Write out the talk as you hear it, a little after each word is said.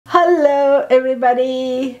Hello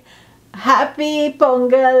everybody, happy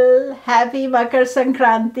Pongal, happy Makar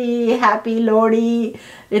Sankranti, happy Lodi.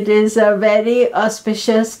 It is a very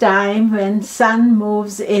auspicious time when Sun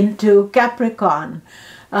moves into Capricorn.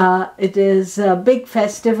 It is a big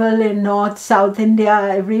festival in North, South India,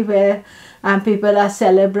 everywhere, and people are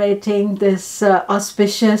celebrating this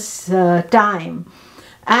auspicious time.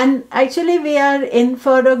 And actually we are in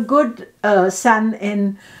for a good Sun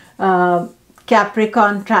in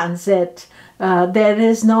Capricorn transit. There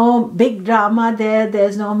is no big drama there,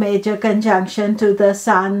 there's no major conjunction to the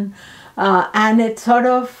Sun, and it's sort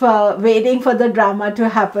of waiting for the drama to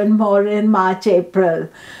happen more in March, April.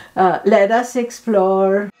 Let us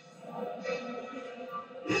explore.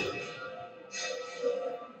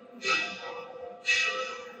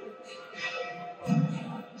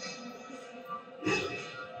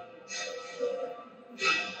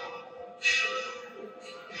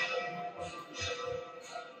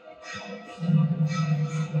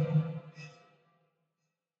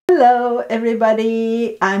 Hello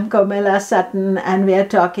everybody, I'm Komilla Sutton and we are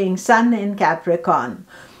talking Sun in Capricorn.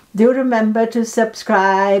 Do remember to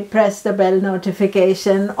subscribe, press the bell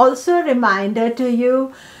notification. Also a reminder to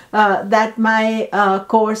you that my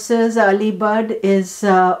courses early bird is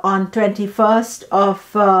on 21st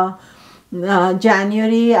of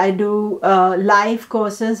January. I do live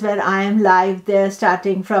courses where I am live there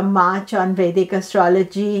starting from March on Vedic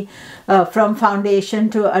astrology from foundation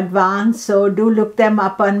to advanced. So do look them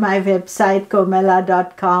up on my website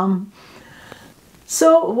komilla.com.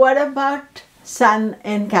 So what about Sun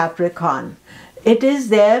in Capricorn? It is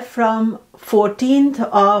there from 14th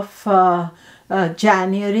of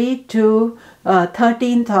January to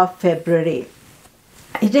 13th of February.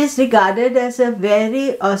 It is regarded as a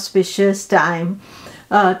very auspicious time.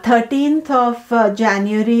 13th of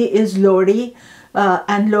January is Lodi,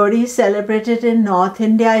 and Lodi is celebrated in North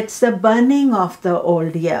India. It's the burning of the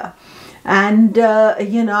old year. And,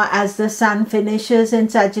 you know, as the Sun finishes in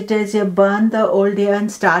Sagittarius, you burn the old year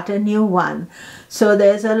and start a new one. So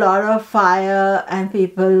there's a lot of fire and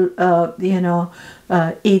people, you know,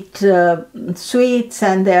 eat sweets,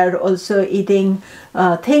 and they're also eating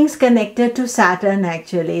things connected to Saturn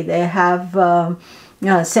actually. They have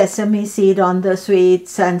sesame seed on the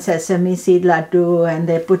sweets and sesame seed laddu, and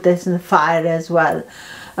they put this in the fire as well.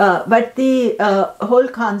 But the whole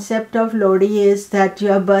concept of Lodi is that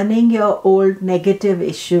you are burning your old negative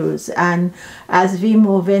issues, and as we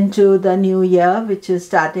move into the new year, which is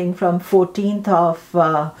starting from 14th of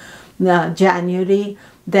January,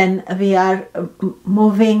 then we are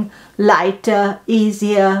moving lighter,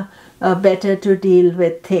 easier, better to deal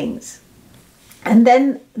with things. And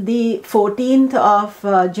then the 14th of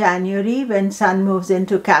January, when Sun moves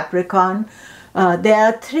into Capricorn, there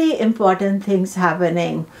are three important things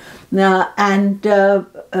happening, and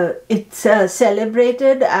it's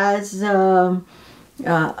celebrated as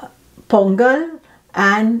Pongal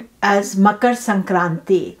and as Makar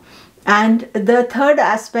Sankranti. And the third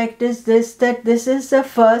aspect is this, that this is the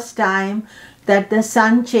first time that the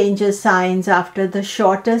Sun changes signs after the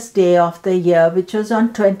shortest day of the year, which was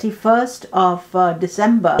on 21st of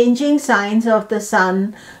December. Changing signs of the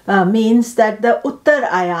Sun means that the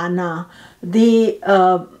UttarAyana, the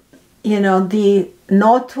you know, the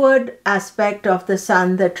northward aspect of the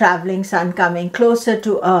Sun, the traveling Sun coming closer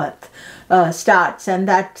to Earth, starts, and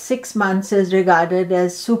that 6 months is regarded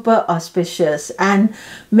as super auspicious. And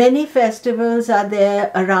many festivals are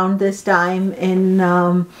there around this time in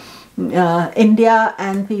India,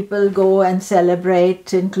 and people go and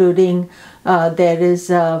celebrate, including there is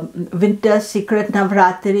winter secret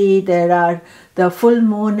Navratri, there are the full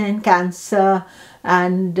moon in Cancer,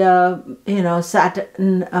 and you know,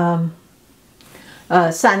 Saturn,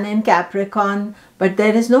 Sun in Capricorn, but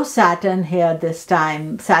there is no Saturn here this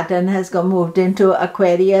time. Saturn has moved into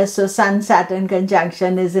Aquarius, so Sun-Saturn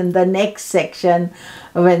conjunction is in the next section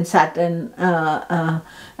when Saturn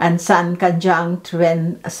and Sun conjunct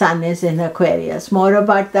when Sun is in Aquarius. More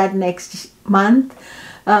about that next month.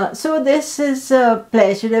 So this is a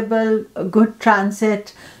pleasurable, good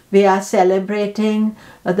transit. We are celebrating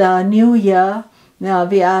the new year.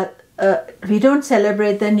 We don't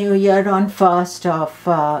celebrate the new year on 1st of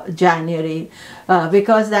January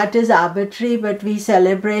because that is arbitrary, but we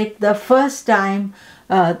celebrate the first time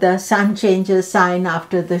the Sun changes sign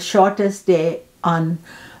after the shortest day on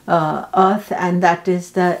Earth, and that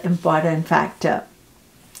is the important factor.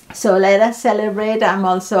 So let us celebrate. I'm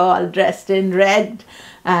also all dressed in red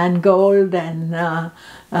and gold, and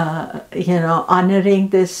you know, honoring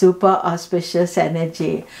this super auspicious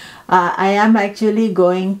energy. I am actually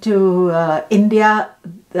going to India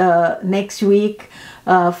next week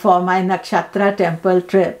for my Nakshatra temple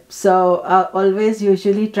trip. So always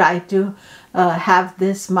usually try to have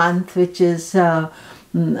this month, which is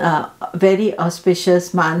very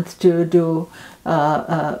auspicious month to do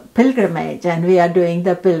pilgrimage, and we are doing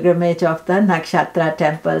the pilgrimage of the Nakshatra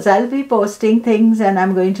temples. I'll be posting things, and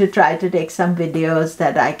I'm going to try to take some videos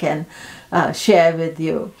that I can share with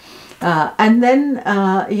you. And then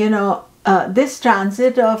this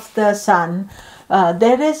transit of the sun,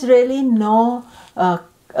 there is really no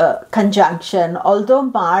conjunction. Although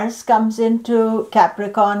Mars comes into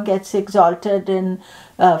Capricorn, gets exalted in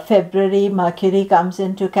February, Mercury comes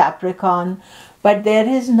into Capricorn, but there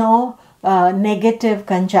is no negative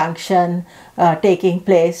conjunction taking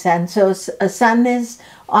place, and so sun is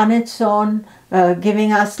on its own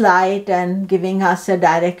giving us light and giving us a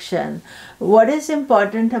direction. What is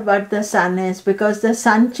important about the sun is, because the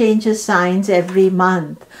sun changes signs every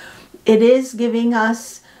month, it is giving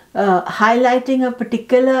us highlighting a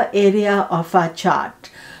particular area of our chart.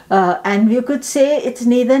 And you could say it's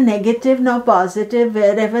neither negative nor positive.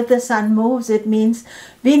 Wherever the sun moves, it means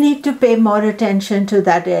we need to pay more attention to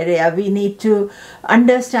that area. We need to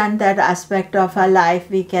understand that aspect of our life.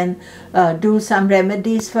 We can do some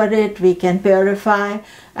remedies for it. We can purify,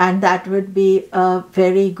 and that would be a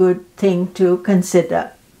very good thing to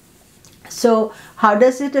consider. So how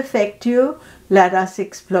does it affect you? Let us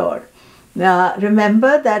explore.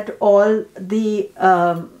 Remember that all the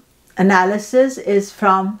analysis is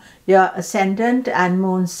from your ascendant and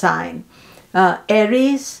moon sign.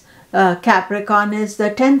 Aries, Capricorn is the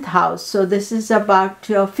 10th house. So this is about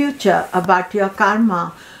your future, about your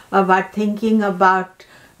karma, about thinking about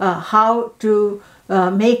how to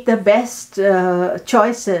make the best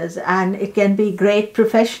choices. And it can be great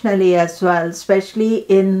professionally as well, especially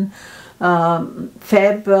in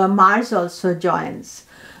Feb. Mars also joins.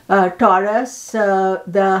 Taurus,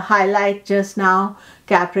 the highlight just now,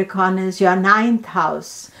 Capricorn is your 9th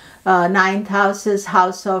house. 9th house is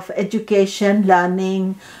house of education,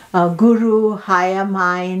 learning, guru, higher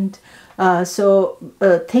mind. So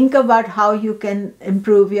think about how you can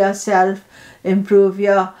improve yourself, improve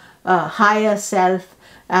your higher self,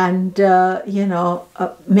 and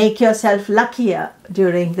make yourself luckier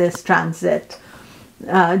during this transit.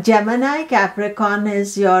 Gemini, Capricorn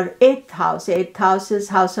is your 8th house. 8th house is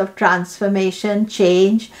house of transformation,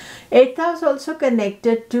 change. 8th house also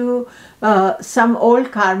connected to some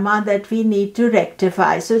old karma that we need to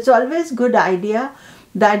rectify. So it's always good idea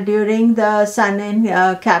that during the sun in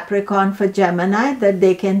Capricorn for Gemini, that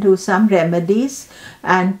they can do some remedies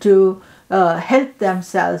and to help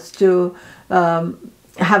themselves to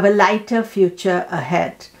have a lighter future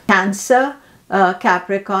ahead. Cancer,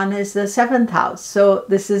 Capricorn is the 7th house. So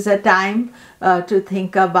this is a time to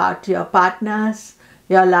think about your partners,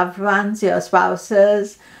 your loved ones, your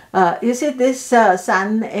spouses. You see, this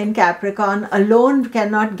sun in Capricorn alone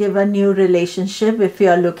cannot give a new relationship if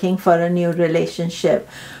you're looking for a new relationship.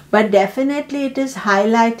 But definitely it is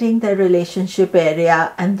highlighting the relationship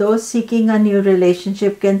area, and those seeking a new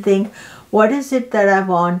relationship can think, what is it that I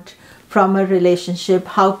want from a relationship?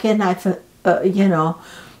 How can I,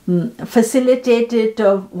 facilitate it,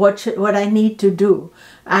 of what I need to do.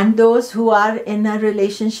 And those who are in a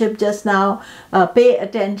relationship just now, pay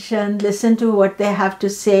attention, listen to what they have to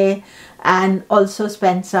say, and also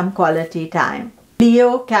spend some quality time.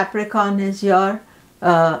 Leo, Capricorn is your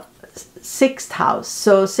 6th house.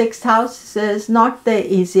 So 6th house is not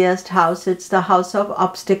the easiest house. It's the house of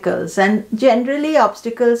obstacles, and generally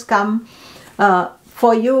obstacles come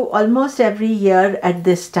for you almost every year at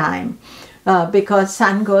this time. Because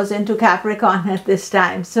sun goes into Capricorn at this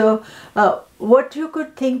time. So what you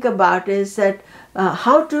could think about is that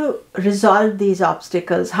how to resolve these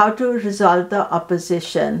obstacles, how to resolve the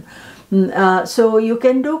opposition. So you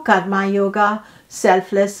can do karma yoga,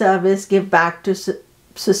 selfless service, give back to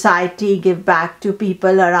society, give back to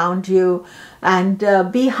people around you,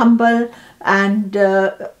 and be humble and,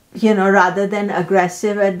 rather than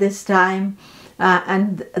aggressive at this time.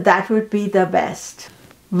 And that would be the best.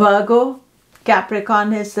 Virgo,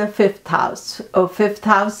 Capricorn is the 5th house. 5th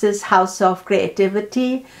house is house of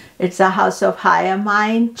creativity. It's a house of higher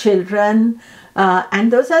mind, children,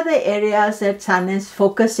 and those are the areas that sun is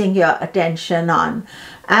focusing your attention on.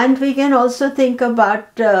 And we can also think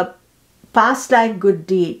about past life good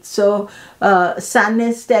deeds. So sun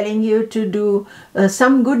is telling you to do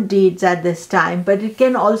some good deeds at this time, but it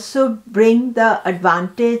can also bring the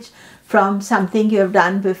advantage from something you have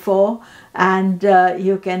done before, and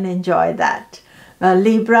you can enjoy that.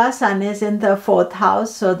 Libra, sun is in the 4th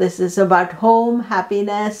house, so this is about home,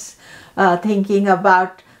 happiness, thinking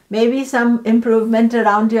about maybe some improvement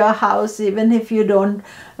around your house. Even if you don't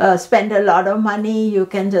spend a lot of money, you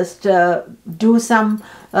can just do some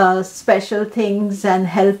special things and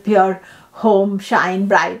help your home shine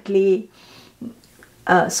brightly.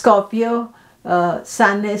 Scorpio,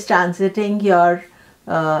 Sun is transiting your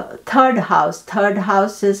third house. Third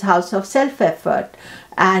house is house of self-effort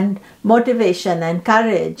and motivation and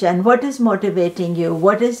courage. And what is motivating you?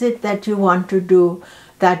 What is it that you want to do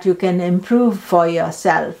that you can improve for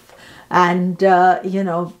yourself and you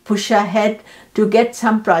know, push ahead to get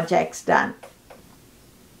some projects done?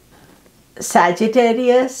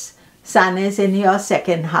 Sagittarius, Sun is in your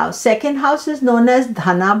second house. Second house is known as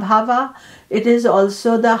Dhana Bhava. It is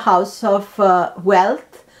also the house of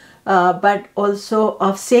wealth, but also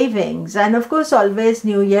of savings. And of course, always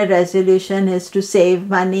New Year resolution is to save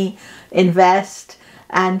money, invest.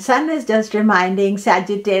 And Sun is just reminding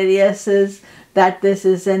Sagittarius that this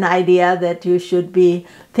is an idea that you should be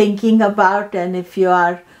thinking about. And if you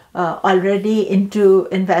are already into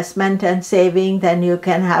investment and saving, then you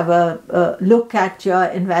can have a look at your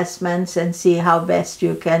investments and see how best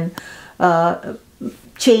you can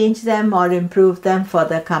change them or improve them for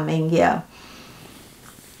the coming year.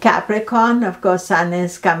 Capricorn, of course, Sun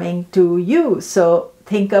is coming to you. So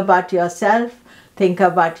think about yourself, think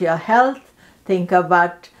about your health, think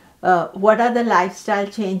about what are the lifestyle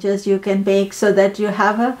changes you can make so that you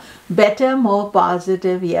have a better, more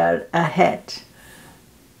positive year ahead.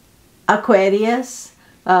 Aquarius,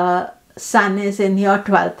 Sun is in your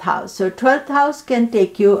 12th house. So 12th house can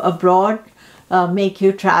take you abroad, make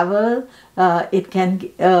you travel. It can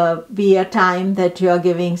be a time that you are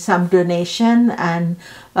giving some donation and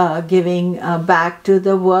giving back to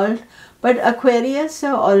the world. But Aquarius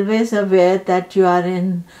are always aware that you are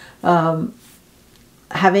in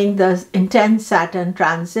having the intense Saturn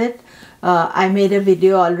transit. I made a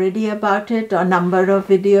video already about it, a number of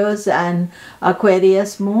videos, and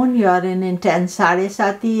Aquarius moon, you are in intense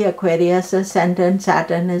Saresati, Aquarius ascendant,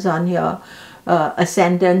 Saturn is on your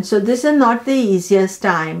ascendant. So this is not the easiest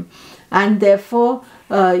time, and therefore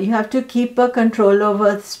you have to keep a control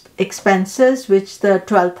over expenses, which the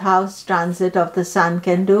 12th house transit of the Sun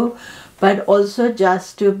can do, but also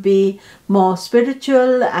just to be more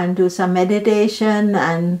spiritual and do some meditation,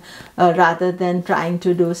 and rather than trying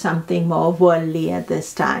to do something more worldly at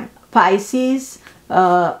this time. Pisces,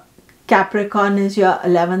 Capricorn is your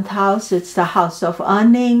 11th house. It's the house of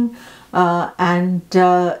earning, and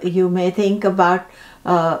you may think about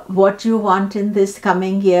what you want in this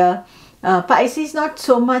coming year. Pisces not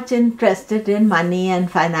so much interested in money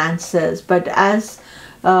and finances, but as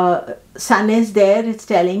Sun is there, it's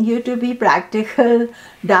telling you to be practical,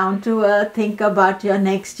 down to earth, think about your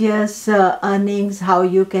next year's earnings, how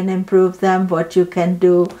you can improve them, what you can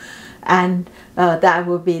do, and that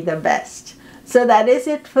would be the best. So that is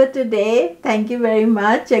it for today. Thank you very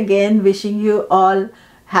much. Again, wishing you all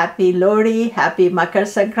happy Lohri, happy Makar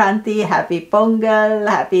Sankranti, happy Pongal,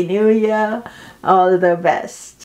 happy New Year, all the best.